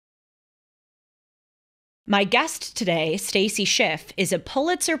My guest today, Stacy Schiff, is a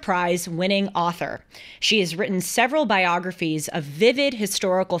Pulitzer Prize-winning author. She has written several biographies of vivid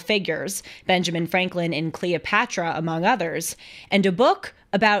historical figures, Benjamin Franklin and Cleopatra, among others, and a book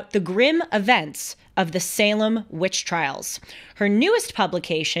about the grim events of the Salem witch trials. Her newest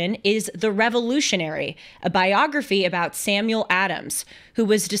publication is The Revolutionary, a biography about Samuel Adams, who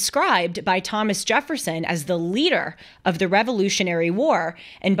was described by Thomas Jefferson as the leader of the Revolutionary War,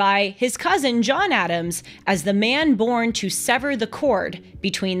 and by his cousin John Adams as the man born to sever the cord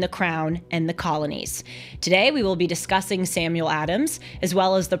between the crown and the colonies. Today, we will be discussing Samuel Adams, as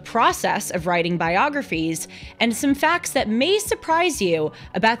well as the process of writing biographies, and some facts that may surprise you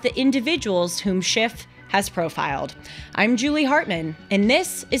about the individuals whom Schiff has profiled. I'm Julie Hartman, and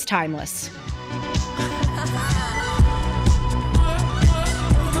this is Timeless.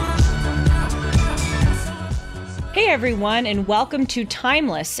 Hey everyone, and welcome to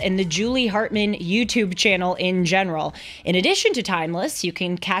Timeless and the Julie Hartman YouTube channel in general. In addition to Timeless, you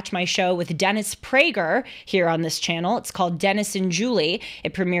can catch my show with Dennis Prager here on this channel. It's called Dennis and Julie.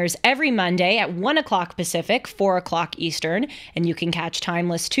 It premieres every Monday at 1 o'clock Pacific, 4 o'clock Eastern, and you can catch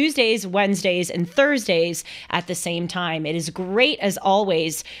Timeless Tuesdays, Wednesdays, and Thursdays at the same time. It is great, as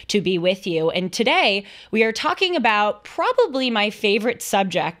always, to be with you. And today, we are talking about probably my favorite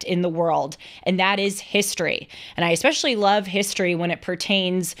subject in the world, and that is history. And I especially love history when it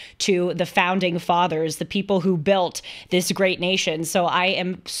pertains to the founding fathers, the people who built this great nation. So I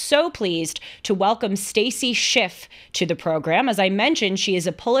am so pleased to welcome Stacy Schiff to the program. As I mentioned, she is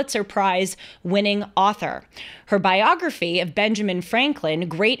a Pulitzer Prize-winning author. Her biography of Benjamin Franklin,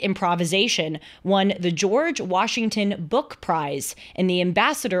 Great Improvisation, won the George Washington Book Prize and the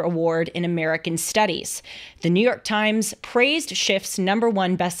Ambassador Award in American Studies. The New York Times praised Schiff's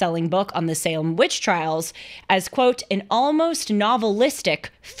 #1 best-selling book on the Salem witch trials as, quote, an almost novelistic,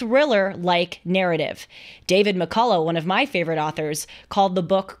 thriller-like narrative. David McCullough, one of my favorite authors, called the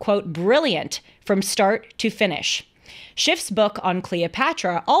book, quote, brilliant from start to finish. Schiff's book on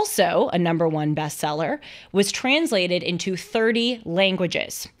Cleopatra, also a #1 bestseller, was translated into 30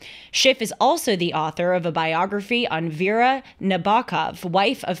 languages. Schiff is also the author of a biography on Vera Nabokov,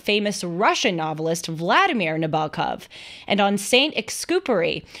 wife of famous Russian novelist Vladimir Nabokov, and on Saint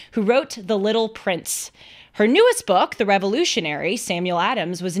Exupéry, who wrote The Little Prince. Her newest book, The Revolutionary, Samuel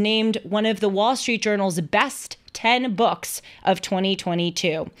Adams, was named one of the Wall Street Journal's best 10 books of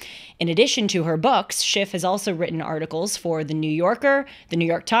 2022. In addition to her books, Schiff has also written articles for The New Yorker, The New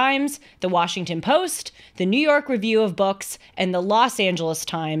York Times, The Washington Post, The New York Review of Books, and The Los Angeles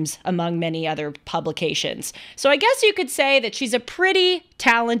Times, among many other publications. So I guess you could say that she's a pretty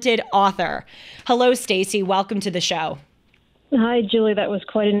talented author. Hello, Stacy. Welcome to the show. Hi, Julie. That was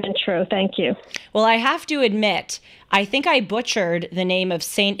quite an intro. Thank you. Well, I have to admit, I think I butchered the name of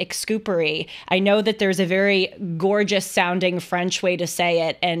Saint Exupéry. I know that there's a very gorgeous sounding French way to say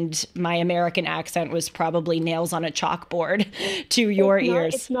it, and my American accent was probably nails on a chalkboard to your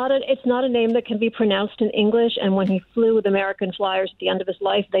ears. It's not a name that can be pronounced in English. And when he flew with American flyers at the end of his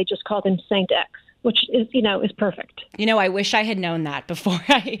life, they just called him Saint X, which is, is perfect. I wish I had known that before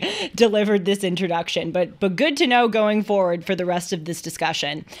I delivered this introduction, but good to know going forward for the rest of this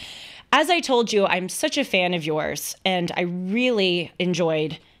discussion. As I told you, I'm such a fan of yours, and I really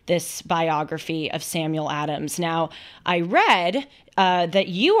enjoyed this biography of Samuel Adams. Now, I read that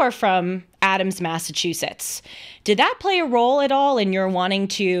you are from Adams, Massachusetts. Did that play a role at all in your wanting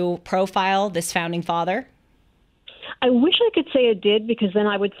to profile this founding father? I wish I could say it did, because then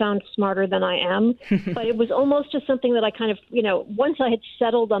I would sound smarter than I am. But it was almost just something that I kind of, once I had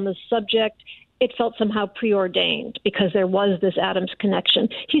settled on the subject, it felt somehow preordained because there was this Adams connection.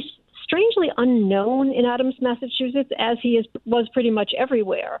 He's strangely unknown in Adams, Massachusetts, as he was pretty much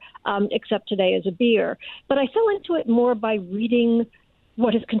everywhere, except today as a beer. But I fell into it more by reading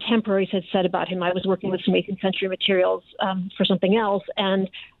what his contemporaries had said about him. I was working with some 18th century materials for something else, and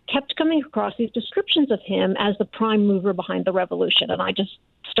kept coming across these descriptions of him as the prime mover behind the revolution. And I just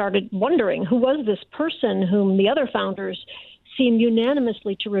started wondering, who was this person whom the other founders seem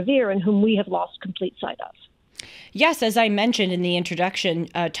unanimously to revere and whom we have lost complete sight of? Yes, as I mentioned in the introduction,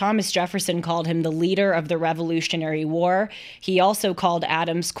 Thomas Jefferson called him the leader of the Revolutionary War. He also called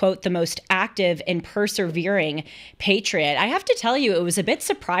Adams, quote, the most active and persevering patriot. I have to tell you, it was a bit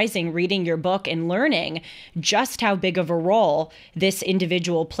surprising reading your book and learning just how big of a role this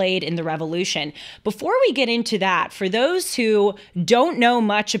individual played in the revolution. Before we get into that, for those who don't know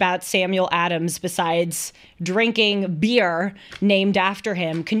much about Samuel Adams besides drinking beer named after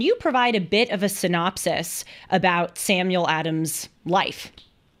him, can you provide a bit of a synopsis about Samuel Adams' life?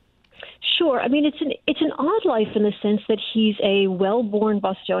 Sure. I mean, it's an odd life in the sense that he's a well-born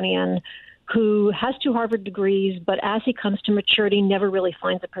Bostonian who has 2 Harvard degrees, but as he comes to maturity, never really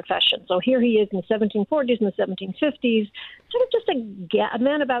finds a profession. So here he is in the 1740s and the 1750s, sort of just a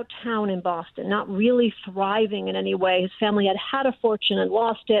man about town in Boston, not really thriving in any way. His family had a fortune and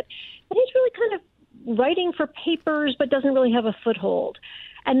lost it, but he's really kind of writing for papers, but doesn't really have a foothold.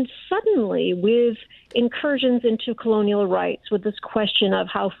 And suddenly, with incursions into colonial rights, with this question of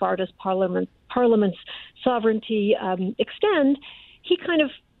how far does Parliament's sovereignty extend, he kind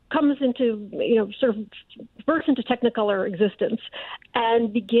of comes into, sort of bursts into technicolor existence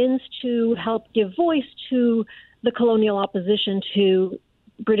and begins to help give voice to the colonial opposition to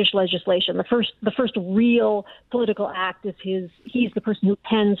British legislation. The first real political act is he's the person who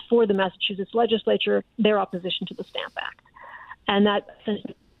pens for the Massachusetts legislature their opposition to the Stamp Act. And that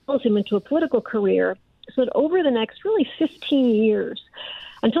essentially pulls him into a political career so that over the next really 15 years,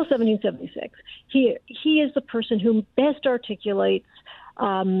 until 1776, he is the person who best articulates,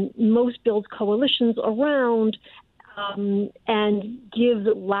 most builds coalitions around, and gives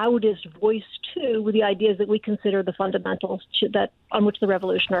loudest voice to the ideas that we consider the fundamentals on which the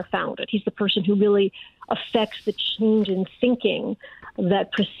revolution are founded. He's the person who really affects the change in thinking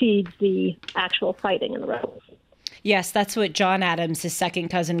that precedes the actual fighting in the revolution. Yes, that's what John Adams, his second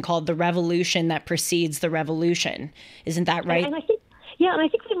cousin, called the revolution that precedes the revolution. Isn't that right? And I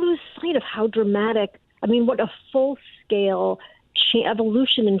think we lose sight of how dramatic, what a full-scale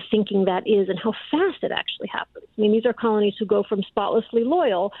evolution in thinking that is and how fast it actually happens. These are colonies who go from spotlessly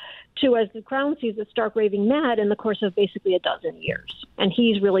loyal to, as the Crown sees it, stark raving mad in the course of basically a dozen years. And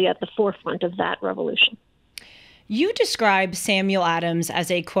he's really at the forefront of that revolution. You describe Samuel Adams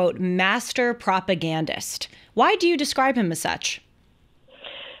as a, quote, master propagandist. Why do you describe him as such?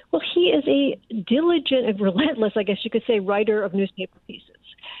 Well, he is a diligent and relentless, I guess you could say, writer of newspaper pieces.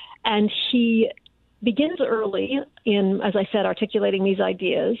 And he begins early in, as I said, articulating these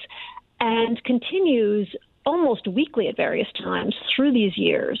ideas and continues almost weekly at various times through these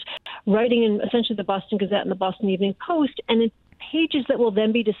years, writing in essentially the Boston Gazette and the Boston Evening Post, and in pages that will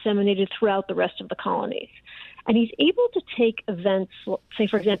then be disseminated throughout the rest of the colonies. And he's able to take events, say,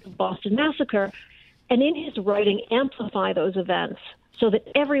 for example, the Boston Massacre, and in his writing amplify those events so that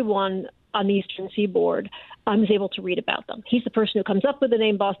everyone on the Eastern Seaboard is able to read about them. He's the person who comes up with the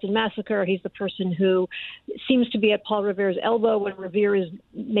name Boston Massacre. He's the person who seems to be at Paul Revere's elbow when Revere is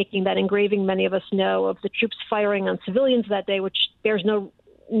making that engraving many of us know of the troops firing on civilians that day, which bears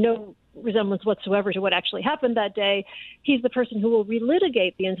no resemblance whatsoever to what actually happened that day. He's the person who will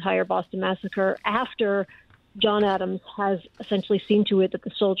relitigate the entire Boston Massacre after John Adams has essentially seen to it that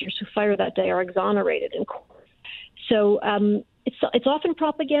the soldiers who fired that day are exonerated in court. So it's often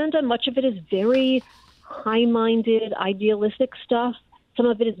propaganda. Much of it is very high-minded, idealistic stuff. Some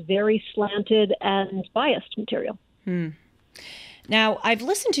of it is very slanted and biased material. Now, I've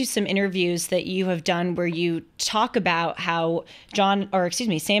listened to some interviews that you have done where you talk about how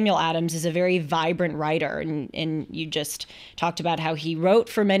Samuel Adams is a very vibrant writer. And you just talked about how he wrote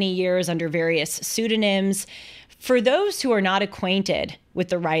for many years under various pseudonyms. For those who are not acquainted with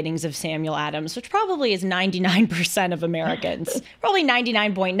the writings of Samuel Adams, which probably is 99% of Americans, probably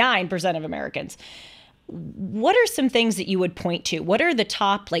 99.9% of Americans, what are some things that you would point to? What are the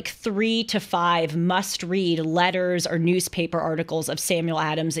top 3 to 5 must-read letters or newspaper articles of Samuel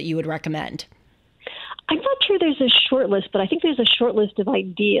Adams that you would recommend? I'm not sure there's a short list, but I think there's a short list of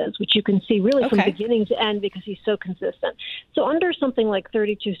ideas, which you can see really from beginning to end because he's so consistent. So under something like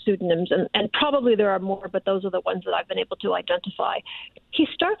 32 pseudonyms, and probably there are more, but those are the ones that I've been able to identify, he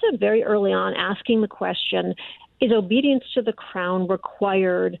starts out very early on asking the question, is obedience to the crown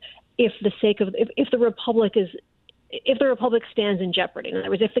required if the republic stands in jeopardy? In other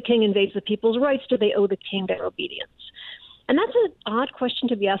words, if the king invades the people's rights, do they owe the king their obedience? And that's an odd question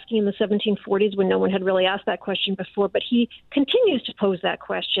to be asking in the 1740s when no one had really asked that question before, but he continues to pose that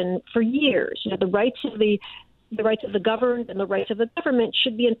question for years. The rights of the governed and the rights of the government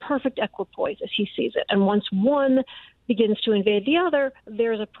should be in perfect equipoise as he sees it. And once one begins to invade the other,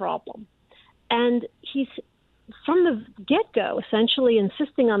 there's a problem. And he's, from the get-go, essentially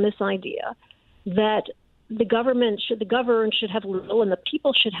insisting on this idea that the government should, the governed should have little and the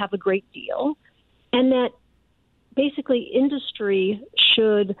people should have a great deal, and that basically industry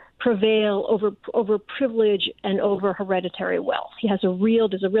should prevail over privilege and over hereditary wealth. There's a real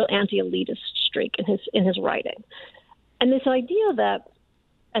anti-elitist streak in his writing. And this idea that,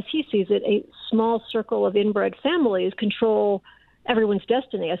 as he sees it, a small circle of inbred families control everyone's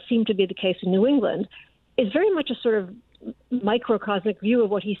destiny, as seemed to be the case in New England, is very much a sort of microcosmic view of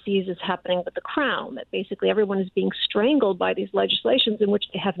what he sees as happening with the crown, that basically everyone is being strangled by these legislations in which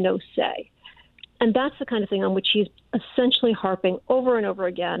they have no say. And that's the kind of thing on which he's essentially harping over and over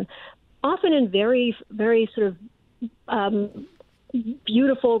again. often in very, very sort of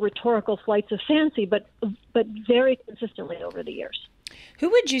beautiful rhetorical flights of fancy, but very consistently over the years. Who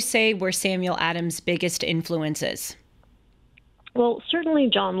would you say were Samuel Adams' biggest influences? Well, certainly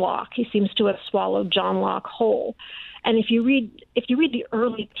John Locke. He seems to have swallowed John Locke whole. And if you read the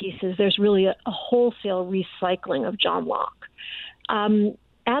early pieces, there's really a wholesale recycling of John Locke.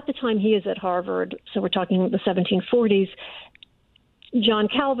 At the time he is at Harvard, so we're talking the 1740s, John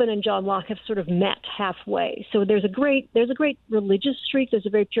Calvin and John Locke have sort of met halfway. So there's a great religious streak, there's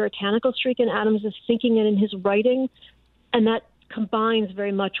a very puritanical streak in Adams' thinking and in his writing, and that combines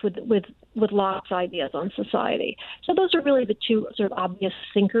very much with Locke's ideas on society. So those are really the two sort of obvious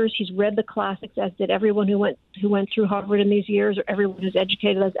thinkers. He's read the classics, as did everyone who went through Harvard in these years, or everyone who's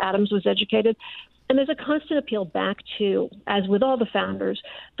educated as Adams was educated. And there's a constant appeal back to, as with all the founders,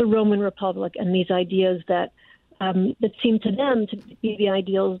 the Roman Republic and these ideas that seem to them to be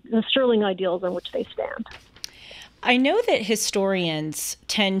the sterling ideals on which they stand. I know that historians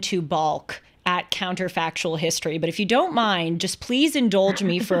tend to balk at counterfactual history, but if you don't mind, just please indulge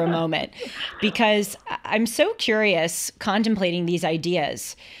me for a moment, because I'm so curious contemplating these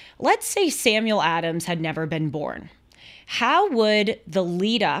ideas. Let's say Samuel Adams had never been born. How would the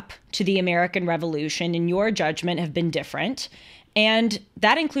lead up to the American Revolution, in your judgment, have been different? And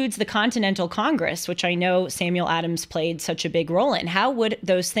that includes the Continental Congress, which I know Samuel Adams played such a big role in. How would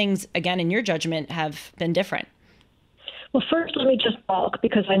those things, again, in your judgment, have been different? Well, first, let me just balk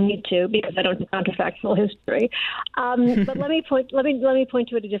because I need to, because I don't do counterfactual history. But let me point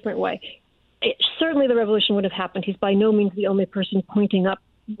to it a different way. Certainly, the revolution would have happened. He's by no means the only person pointing up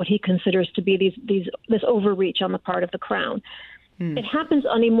what he considers to be this overreach on the part of the crown. It happens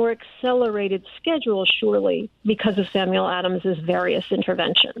on a more accelerated schedule, surely, because of Samuel Adams's various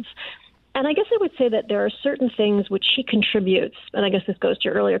interventions. And I guess I would say that there are certain things which he contributes, and I guess this goes to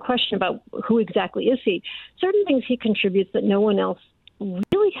your earlier question about who exactly is he, certain things he contributes that no one else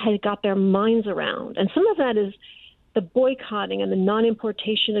really had got their minds around. And some of that is the boycotting and the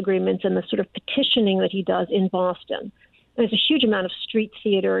non-importation agreements and the sort of petitioning that he does in Boston. There's a huge amount of street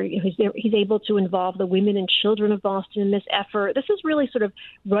theater. He's able to involve the women and children of Boston in this effort. This is really sort of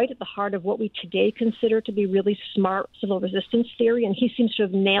right at the heart of what we today consider to be really smart civil resistance theory, and he seems to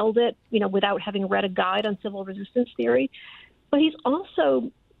have nailed it, without having read a guide on civil resistance theory. But he's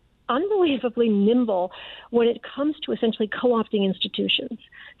also unbelievably nimble when it comes to essentially co-opting institutions.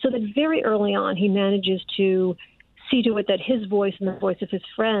 So that very early on, he manages to see to it that his voice and the voice of his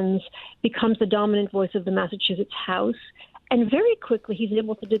friends becomes the dominant voice of the Massachusetts House. And very quickly, he's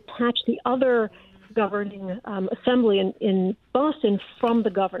able to detach the other governing assembly in Boston from the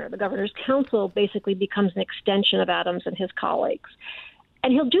governor. The governor's council basically becomes an extension of Adams and his colleagues.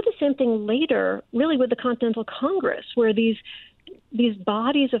 And he'll do the same thing later, really, with the Continental Congress, where these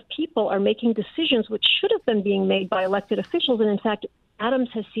bodies of people are making decisions which should have been being made by elected officials. And in fact, Adams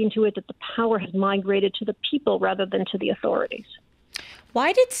has seen to it that the power has migrated to the people rather than to the authorities.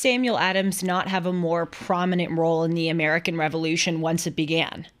 Why did Samuel Adams not have a more prominent role in the American Revolution once it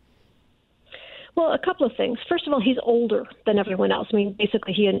began? Well, a couple of things. First of all, he's older than everyone else. I mean,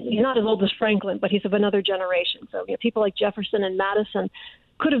 basically, he's not as old as Franklin, but he's of another generation. So people like Jefferson and Madison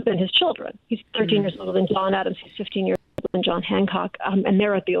could have been his children. He's 13 years older than John Adams. He's 15 years older than John Hancock, and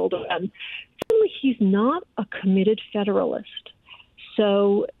they're at the older end. Certainly, he's not a committed Federalist.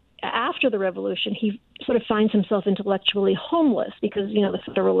 So after the Revolution, he sort of finds himself intellectually homeless because, the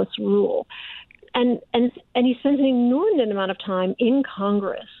Federalists rule. And he spends an inordinate amount of time in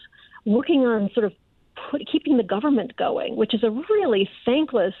Congress working on sort of keeping the government going, which is a really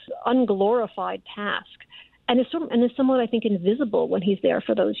thankless, unglorified task. And is somewhat, I think, invisible when he's there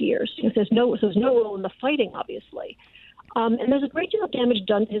for those years. There's no role in the fighting, obviously. And there's a great deal of damage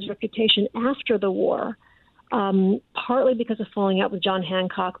done to his reputation after the war. Partly because of falling out with John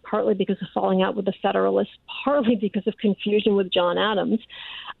Hancock, partly because of falling out with the Federalists, partly because of confusion with John Adams,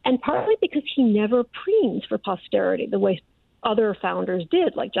 and partly because he never preens for posterity the way other founders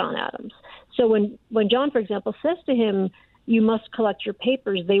did, like John Adams. So when John, for example, says to him, "You must collect your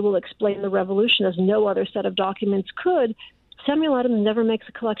papers, they will explain the revolution as no other set of documents could," Samuel Adams never makes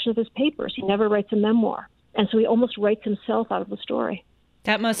a collection of his papers. He never writes a memoir. And so he almost writes himself out of the story.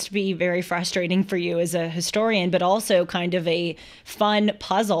 That must be very frustrating for you as a historian, but also kind of a fun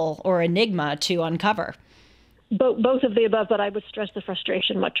puzzle or enigma to uncover. Both of the above, but I would stress the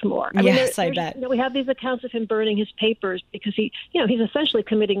frustration much more. Yes, I bet. We have these accounts of him burning his papers because he's essentially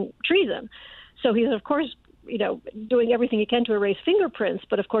committing treason. So he's, of course, doing everything he can to erase fingerprints.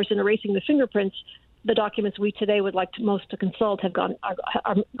 But of course, in erasing the fingerprints, the documents we today would like most to consult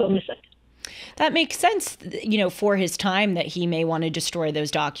are missing. That makes sense, for his time that he may want to destroy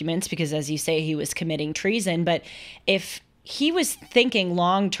those documents because, as you say, he was committing treason. But if he was thinking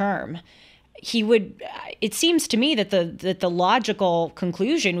long term, he would, it seems to me that the logical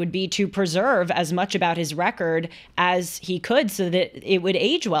conclusion would be to preserve as much about his record as he could so that it would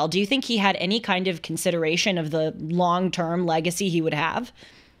age well. Do you think he had any kind of consideration of the long-term legacy he would have?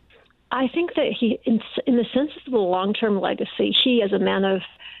 I think that he, in the sense of the long-term legacy, he, as a man of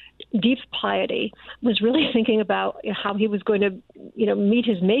deep piety, was really thinking about how he was going to, meet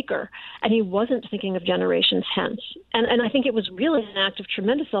his maker, and he wasn't thinking of generations hence. And I think it was really an act of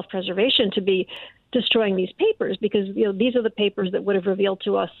tremendous self-preservation to be destroying these papers, because these are the papers that would have revealed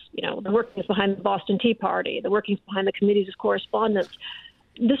to us, the workings behind the Boston Tea Party, the workings behind the committees of correspondence.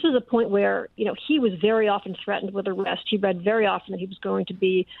 This was a point where, he was very often threatened with arrest. He read very often that he was going to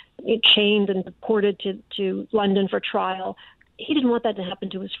be chained and deported to London for trial. He didn't want that to happen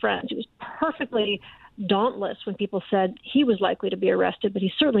to his friends. He was perfectly dauntless when people said he was likely to be arrested, but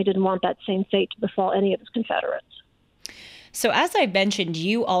he certainly didn't want that same fate to befall any of his Confederates. So as I mentioned,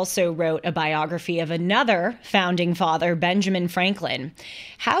 you also wrote a biography of another founding father, Benjamin Franklin.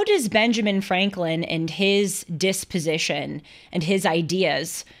 How does Benjamin Franklin and his disposition and his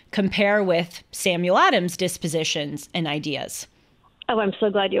ideas compare with Samuel Adams' dispositions and ideas? Oh, I'm so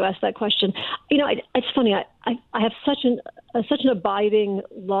glad you asked that question. It's funny. I have such an abiding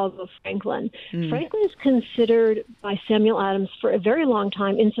love of Franklin. Franklin is considered by Samuel Adams for a very long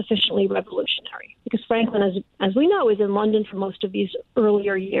time insufficiently revolutionary, because Franklin, as we know, is in London for most of these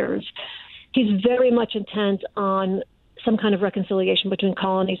earlier years. He's very much intent on some kind of reconciliation between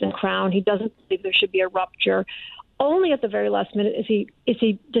colonies and crown. He doesn't believe there should be a rupture. Only at the very last minute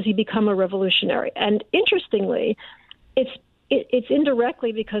does he become a revolutionary. And interestingly, it's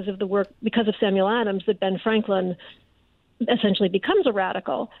indirectly because of Samuel Adams that Ben Franklin essentially becomes a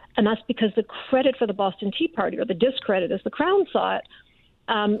radical, and that's because the credit for the Boston Tea Party, or the discredit as the Crown saw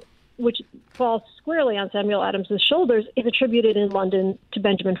it, which falls squarely on Samuel Adams' shoulders, is attributed in London to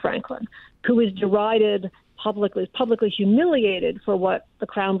Benjamin Franklin, who is derided publicly humiliated for what the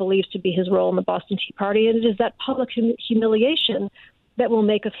Crown believes to be his role in the Boston Tea Party, and it is that public humiliation that will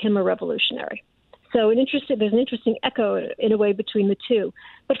make of him a revolutionary. So there's an interesting echo, in a way, between the two.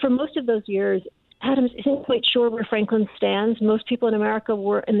 But for most of those years, Adams isn't quite sure where Franklin stands. Most people in America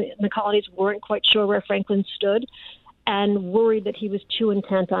in the colonies weren't quite sure where Franklin stood, and worried that he was too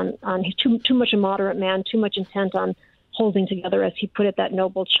intent on he's too much a moderate man, too much intent on holding together, as he put it, that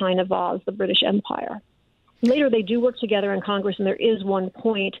noble China vase, the British Empire. Later, they do work together in Congress, and there is one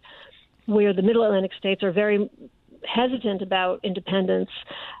point where the Middle Atlantic states are very hesitant about independence.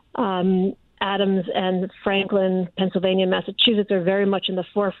 Adams and Franklin, Pennsylvania, and Massachusetts are very much in the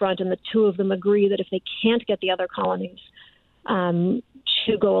forefront, and the two of them agree that if they can't get the other colonies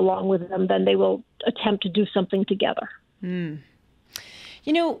to go along with them, then they will attempt to do something together.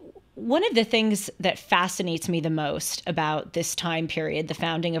 One of the things that fascinates me the most about this time period, the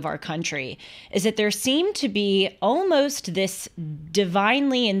founding of our country, is that there seemed to be almost this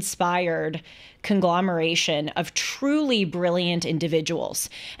divinely inspired conglomeration of truly brilliant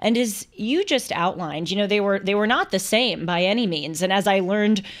individuals. And as you just outlined, they were not the same by any means. And as I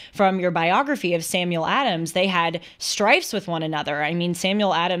learned from your biography of Samuel Adams, they had strifes with one another. I mean,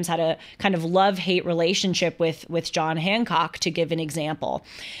 Samuel Adams had a kind of love-hate relationship with John Hancock, to give an example.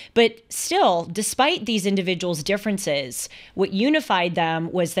 But still, despite these individuals' differences, what unified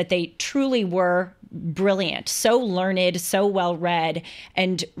them was that they truly were brilliant, so learned, so well-read,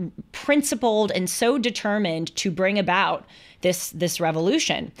 and principled, and so determined to bring about this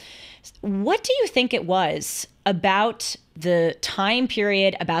revolution. What do you think it was about the time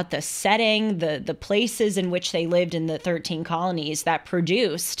period, about the setting, the places in which they lived in the 13 colonies that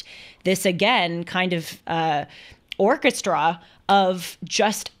produced this, again, kind of orchestra of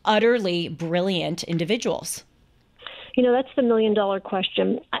just utterly brilliant individuals? That's the million-dollar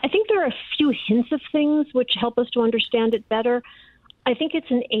question. I think there are a few hints of things which help us to understand it better. I think it's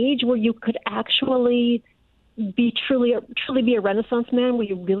an age where you could actually be truly be a Renaissance man, where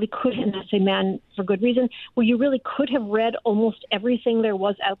you really could, and I say man for good reason, where you really could have read almost everything there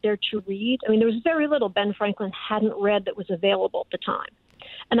was out there to read. I mean, there was very little Ben Franklin hadn't read that was available at the time.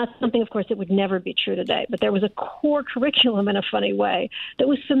 And that's something, of course, that would never be true today. But there was a core curriculum, in a funny way, that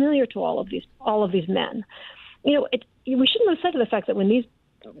was familiar to all of these men. We shouldn't lose sight of the fact that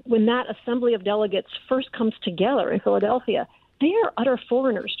when that assembly of delegates first comes together in Philadelphia, they are utter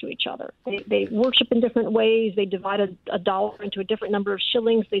foreigners to each other. They worship in different ways. They divide a dollar into a different number of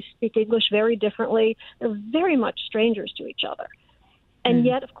shillings. They speak English very differently. They're very much strangers to each other. And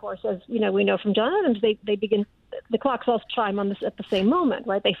yet, of course, as we know from John Adams, they begin the clocks all chime on this at the same moment,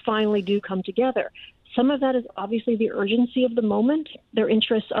 right? They finally do come together. Some of that is obviously the urgency of the moment. Their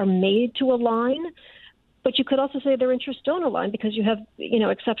interests are made to align, but you could also say their interests don't align because you have,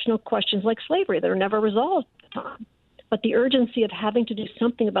 exceptional questions like slavery that are never resolved at the time. But the urgency of having to do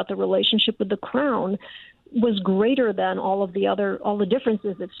something about the relationship with the crown was greater than all the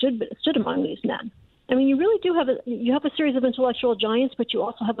differences that stood among these men. I mean, you really do have a series of intellectual giants, but you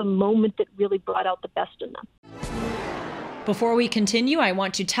also have a moment that really brought out the best in them. Before we continue, I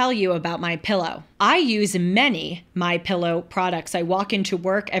want to tell you about MyPillow. I use many MyPillow products. I walk into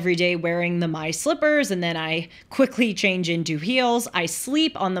work every day wearing the My slippers, and then I quickly change into heels. I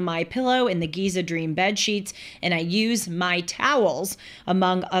sleep on the MyPillow and the Giza Dream bed sheets, and I use My towels,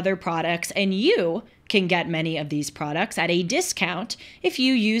 among other products. And you can get many of these products at a discount if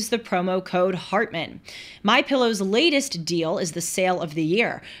you use the promo code Hartman. MyPillow's latest deal is the sale of the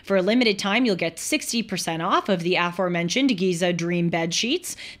year. For a limited time, you'll get 60% off of the aforementioned Giza Dream bed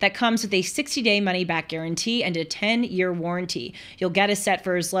sheets. That comes with a 60-day money-back guarantee and a 10-year warranty. You'll get a set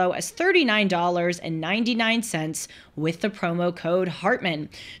for as low as $39.99 with the promo code Hartman.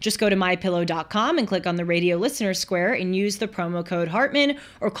 Just go to mypillow.com and click on the radio listener square and use the promo code Hartman,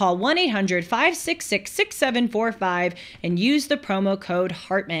 or call 1-800-566-6745 and use the promo code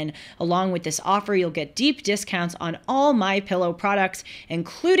Hartman. Along with this offer, you'll get deep discounts on all MyPillow products,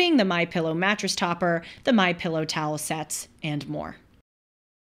 including the MyPillow mattress topper, the MyPillow towel sets, and more.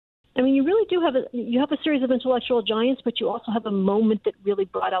 I mean, you really do have a series of intellectual giants, but you also have a moment that really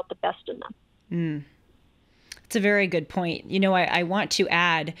brought out the best in them. It's a very good point. I want to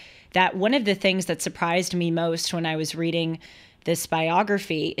add that one of the things that surprised me most when I was reading this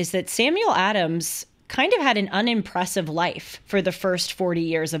biography is that Samuel Adams kind of had an unimpressive life for the first 40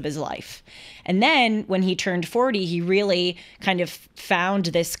 years of his life. And then when he turned 40, he really kind of found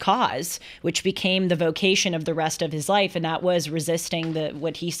this cause, which became the vocation of the rest of his life. And that was resisting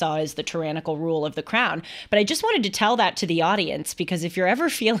what he saw as the tyrannical rule of the crown. But I just wanted to tell that to the audience, because if you're ever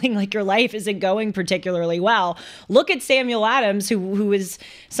feeling like your life isn't going particularly well, look at Samuel Adams, who is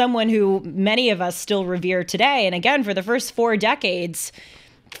someone who many of us still revere today. And again, for the first 4 decades,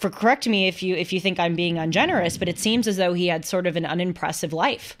 correct me if you think I'm being ungenerous, but it seems as though he had sort of an unimpressive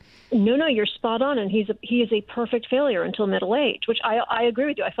life. No, you're spot on, and he is a perfect failure until middle age, which I agree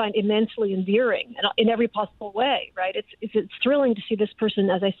with you. I find immensely endearing in every possible way, right? It's thrilling to see this person,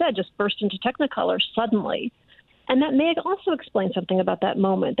 as I said, just burst into Technicolor suddenly. And that may also explain something about that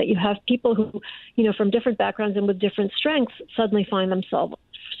moment, that you have people who, from different backgrounds and with different strengths suddenly find themselves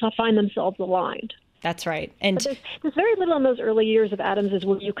aligned. That's right. And there's very little in those early years of Adams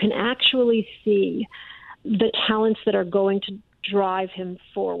where you can actually see the talents that are going to drive him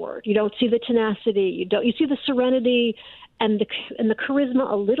forward. You don't see the tenacity. You see the serenity and the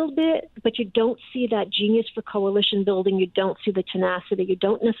charisma a little bit, but you don't see that genius for coalition building. You don't see the tenacity. You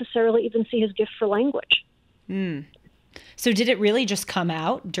don't necessarily even see his gift for language. So did it really just come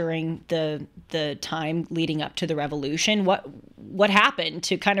out during the time leading up to the revolution? What happened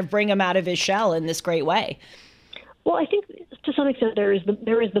to kind of bring him out of his shell in this great way? Well, I think to some extent there is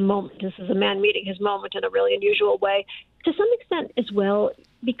the moment. This is a man meeting his moment in a really unusual way. To some extent as well,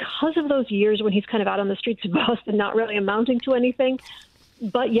 because of those years when he's kind of out on the streets of Boston, not really amounting to anything,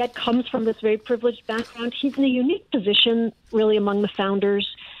 but yet comes from this very privileged background, he's in a unique position really among the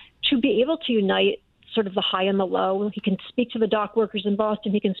founders to be able to unite sort of the high and the low. He can speak to the dock workers in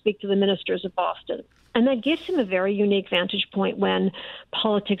Boston. He can speak to the ministers of Boston. And that gives him a very unique vantage point when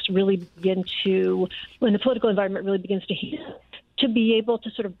when the political environment really begins to heat up, to be able to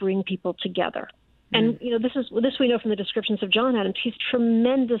sort of bring people together. And, this we know from the descriptions of John Adams. He's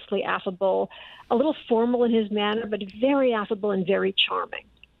tremendously affable, a little formal in his manner, but very affable and very charming.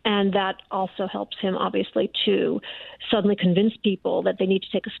 And that also helps him, obviously, to suddenly convince people that they need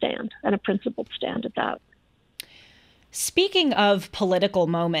to take a stand, and a principled stand at that. Speaking of political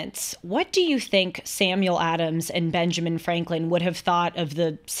moments, what do you think Samuel Adams and Benjamin Franklin would have thought of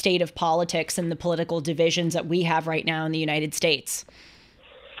the state of politics and the political divisions that we have right now in the United States?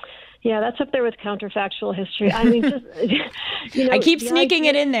 Yeah, that's up there with counterfactual history. I mean, just, I keep sneaking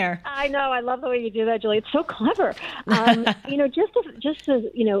it in there. I know. I love the way you do that, Julie. It's so clever. The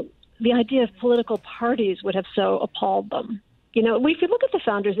idea of political parties would have so appalled them. If you look at the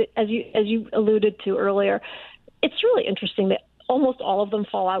founders, as you alluded to earlier, it's really interesting that almost all of them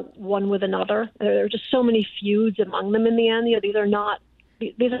fall out one with another. There are just so many feuds among them in the end. These are not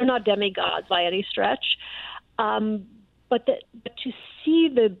demigods by any stretch. But to see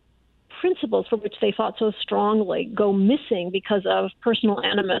the principles for which they fought so strongly go missing because of personal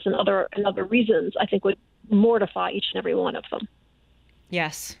animus and other reasons, I think would mortify each and every one of them.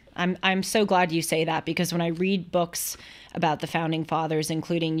 Yes. I'm so glad you say that, because when I read books about the founding fathers,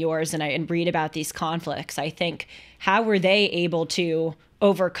 including yours, and read about these conflicts, I think, how were they able to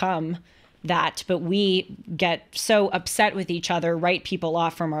overcome that? But we get so upset with each other, write people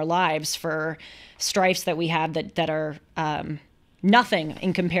off from our lives for strifes that we have that are nothing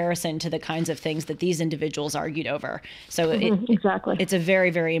in comparison to the kinds of things that these individuals argued over. So exactly. It's a very,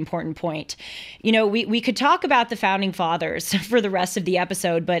 very important point. You know, we could talk about the founding fathers for the rest of the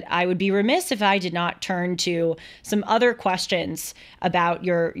episode, but I would be remiss if I did not turn to some other questions about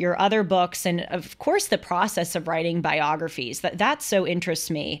your other books, and of course the process of writing biographies. That so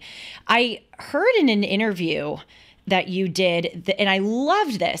interests me. I heard in an interview that you did, and I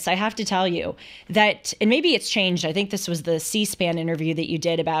loved this, I have to tell you, that, and maybe it's changed, I think this was the C-SPAN interview that you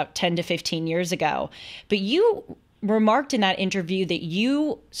did about 10 to 15 years ago, but you remarked in that interview that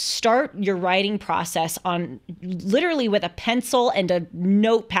you start your writing process on literally with a pencil and a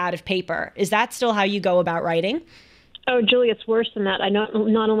notepad of paper. Is that still how you go about writing? Oh, Julie, it's worse than that. I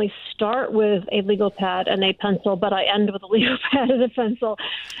not only start with a legal pad and a pencil, but I end with a legal pad and a pencil.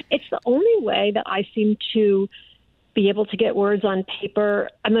 It's the only way that I seem to be able to get words on paper.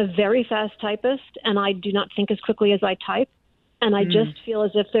 I'm a very fast typist, and I do not think as quickly as I type. And I just feel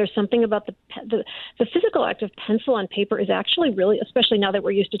as if there's something about the physical act of pencil on paper is actually really, especially now that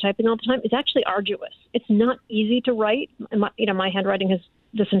we're used to typing all the time, is actually arduous. It's not easy to write. My handwriting has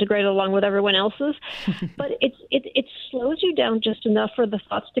disintegrated along with everyone else's, but it slows you down just enough for the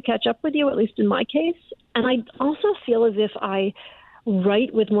thoughts to catch up with you, at least in my case. And I also feel as if I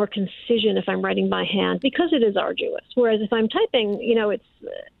write with more concision if I'm writing by hand, because it is arduous. Whereas if I'm typing,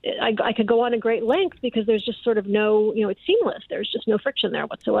 I could go on a great length because there's just sort of no, it's seamless. There's just no friction there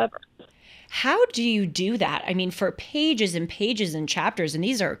whatsoever. How do you do that? I mean, for pages and pages and chapters, and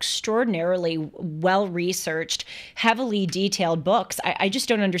these are extraordinarily well-researched, heavily detailed books. I just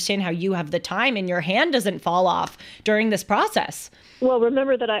don't understand how you have the time and your hand doesn't fall off during this process. Well,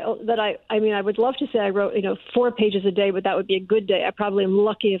 remember that I would love to say I wrote, 4 pages a day, but that would be a good day. I probably am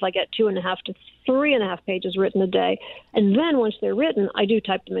lucky if I get 2.5 to 3.5 pages written a day. And then once they're written, I do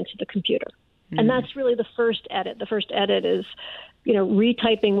type them into the computer. And that's really the first edit. The first edit is,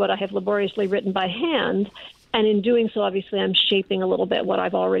 retyping what I have laboriously written by hand. And in doing so, obviously, I'm shaping a little bit what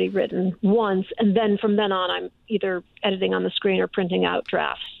I've already written once. And then from then on, I'm either editing on the screen or printing out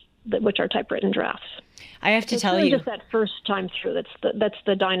drafts, which are typewritten drafts. I have to tell really you, just that first time through, that's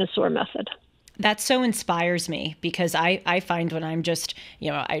the dinosaur method. That so inspires me, because I find when I'm just,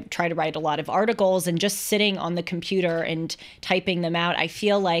 I try to write a lot of articles, and just sitting on the computer and typing them out, I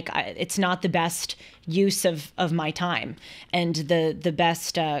feel like it's not the best use of my time and the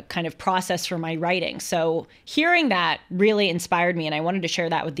best kind of process for my writing. So hearing that really inspired me, and I wanted to share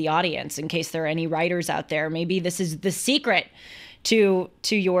that with the audience in case there are any writers out there. Maybe this is the secret to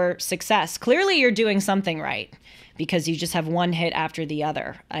your success. Clearly you're doing something right, because you just have one hit after the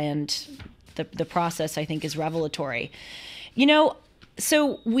other, and the process, I think, is revelatory.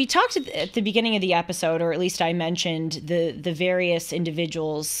 So we talked at the beginning of the episode, or at least I mentioned the various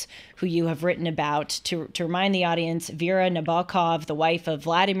individuals who you have written about. To remind the audience, Vera Nabokov, the wife of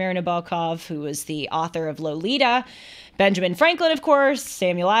Vladimir Nabokov, who was the author of Lolita, Benjamin Franklin, of course,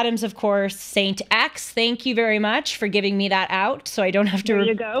 Samuel Adams, of course, Saint X. Thank you very much for giving me that out so I don't have to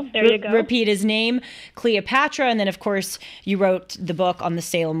repeat his name. Cleopatra. And then, of course, you wrote the book on the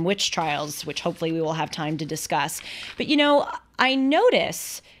Salem witch trials, which hopefully we will have time to discuss. But, I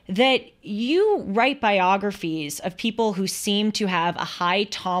notice that you write biographies of people who seem to have a high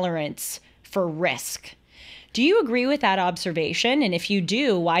tolerance for risk. Do you agree with that observation? And if you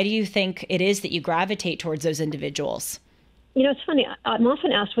do, why do you think it is that you gravitate towards those individuals? It's funny. I'm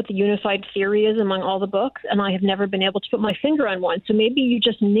often asked what the unified theory is among all the books, and I have never been able to put my finger on one. So maybe you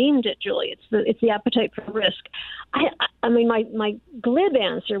just named it, Julie. It's the appetite for risk. I mean, my glib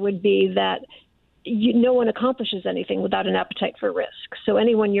answer would be that no one accomplishes anything without an appetite for risk. So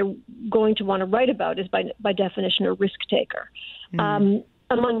anyone you're going to want to write about is by definition a risk taker.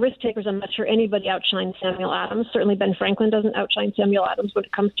 Among risk takers, I'm not sure anybody outshines Samuel Adams. Certainly Ben Franklin doesn't outshine Samuel Adams when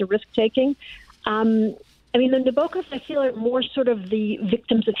it comes to risk taking. The Nabokovs, I feel, are more sort of the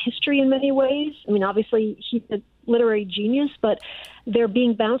victims of history in many ways. I mean, obviously, he's a literary genius, but they're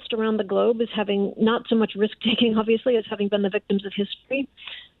being bounced around the globe as having not so much risk-taking, obviously, as having been the victims of history,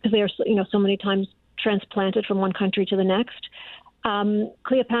 because they are, so many times transplanted from one country to the next.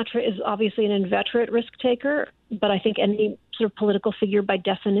 Cleopatra is obviously an inveterate risk-taker, but I think any sort of political figure by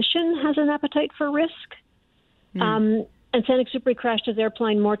definition has an appetite for risk. And Saint-Exupéry crashed his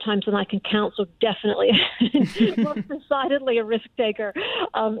airplane more times than I can count, so definitely, most decidedly a risk taker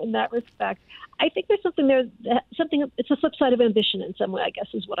in that respect. I think there's something there, it's a flip side of ambition in some way, I guess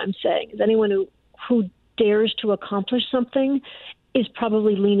is what I'm saying. Is anyone who dares to accomplish something is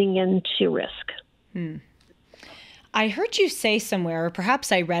probably leaning into risk. I heard you say somewhere, or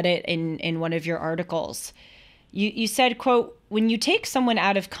perhaps I read it in one of your articles, you said, quote, "When you take someone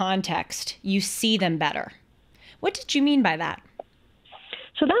out of context, you see them better." What did you mean by that?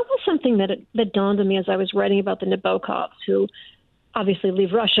 So that was something that dawned on me as I was writing about the Nabokovs, who obviously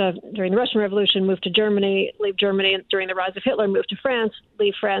leave Russia during the Russian Revolution, move to Germany, leave Germany during the rise of Hitler, move to France,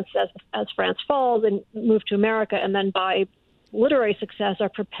 leave France as France falls, and move to America, and then by literary success are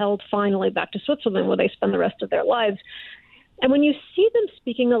propelled finally back to Switzerland, where they spend the rest of their lives. And when you see them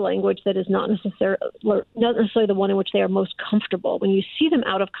speaking a language that is not necessarily the one in which they are most comfortable, when you see them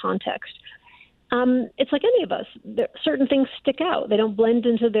out of context, it's like any of us. Certain things stick out. They don't blend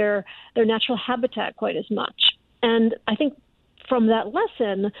into their natural habitat quite as much. And I think from that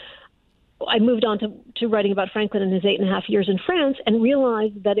lesson, I moved on to writing about Franklin and his 8.5 years in France, and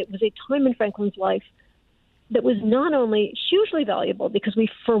realized that it was a time in Franklin's life that was not only hugely valuable because we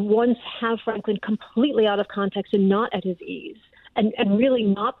for once have Franklin completely out of context and not at his ease, and really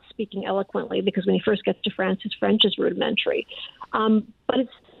not speaking eloquently, because when he first gets to France, his French is rudimentary. But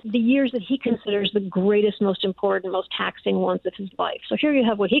it's the years that he considers the greatest, most important, most taxing ones of his life. So here you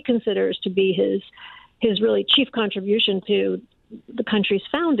have what he considers to be his really chief contribution to the country's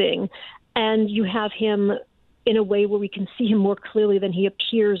founding, and you have him in a way where we can see him more clearly than he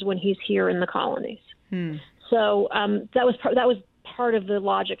appears when he's here in the colonies. So that was part of the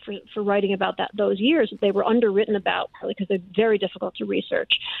logic for writing about those years. They were underwritten about, partly because they're very difficult to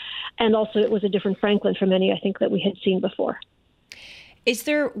research, and also it was a different Franklin from any I think that we had seen before. Is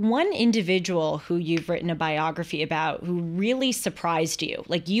there one individual who you've written a biography about who really surprised you?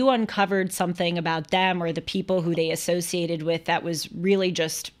 Like you uncovered something about them or the people who they associated with that was really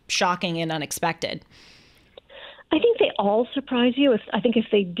just shocking and unexpected? I think they all surprise you. I think if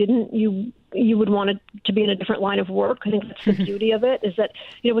they didn't, you would want it to be in a different line of work. I think that's the beauty of it, is that,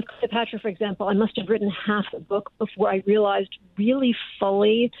 with Cleopatra, for example, I must have written half the book before I realized really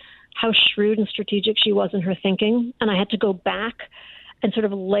fully how shrewd and strategic she was in her thinking. And I had to go back and sort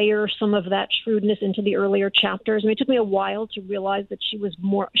of layer some of that shrewdness into the earlier chapters. I mean, it took me a while to realize that she was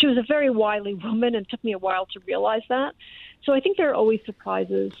a very wily woman, and it took me a while to realize that. So I think there are always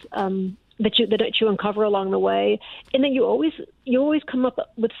surprises that you uncover along the way, and then you always come up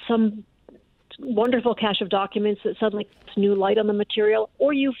with some wonderful cache of documents that suddenly puts new light on the material,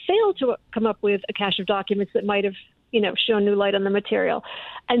 or you fail to come up with a cache of documents that might have shown new light on the material.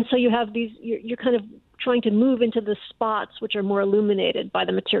 And so you have these, you're kind of trying to move into the spots which are more illuminated by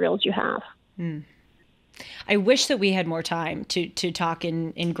the materials you have. I wish that we had more time to talk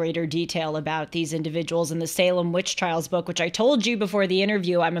in greater detail about these individuals in the Salem Witch Trials book, which I told you before the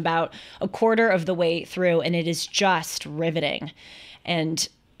interview, I'm about a quarter of the way through, and it is just riveting. And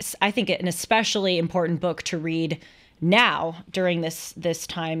I think an especially important book to read now during this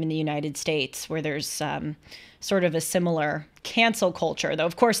time in the United States, where there's sort of a similar cancel culture, though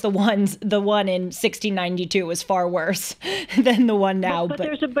of course the one in 1692 was far worse than the one now. But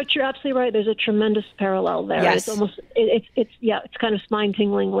you're absolutely right. There's a tremendous parallel there. Yes. It's kind of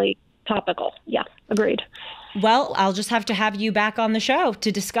spine-tinglingly topical. Yeah, agreed. Well, I'll just have to have you back on the show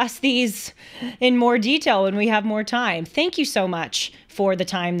to discuss these in more detail when we have more time. Thank you so much for the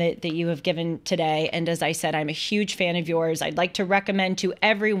time that you have given today. And as I said, I'm a huge fan of yours. I'd like to recommend to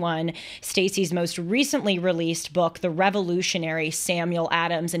everyone Stacey's most recently released book, The Revolutionary Samuel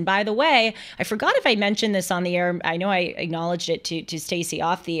Adams. And by the way, I forgot if I mentioned this on the air. I know I acknowledged it to Stacey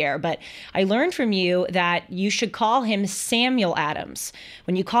off the air, but I learned from you that you should call him Samuel Adams.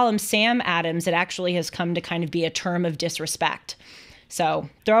 When you call him Sam Adams, it actually has come to kind of be a term of disrespect. So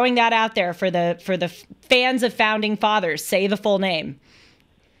throwing that out there for the fans of Founding Fathers, say the full name.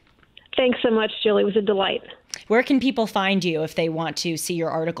 Thanks so much, Julie. It was a delight. Where can people find you if they want to see your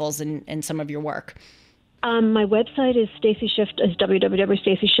articles and some of your work? My website is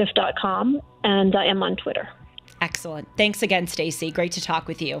www.stacyschiff.com, and I am on Twitter. Excellent. Thanks again, Stacey. Great to talk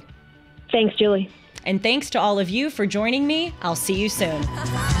with you. Thanks, Julie. And thanks to all of you for joining me. I'll see you soon.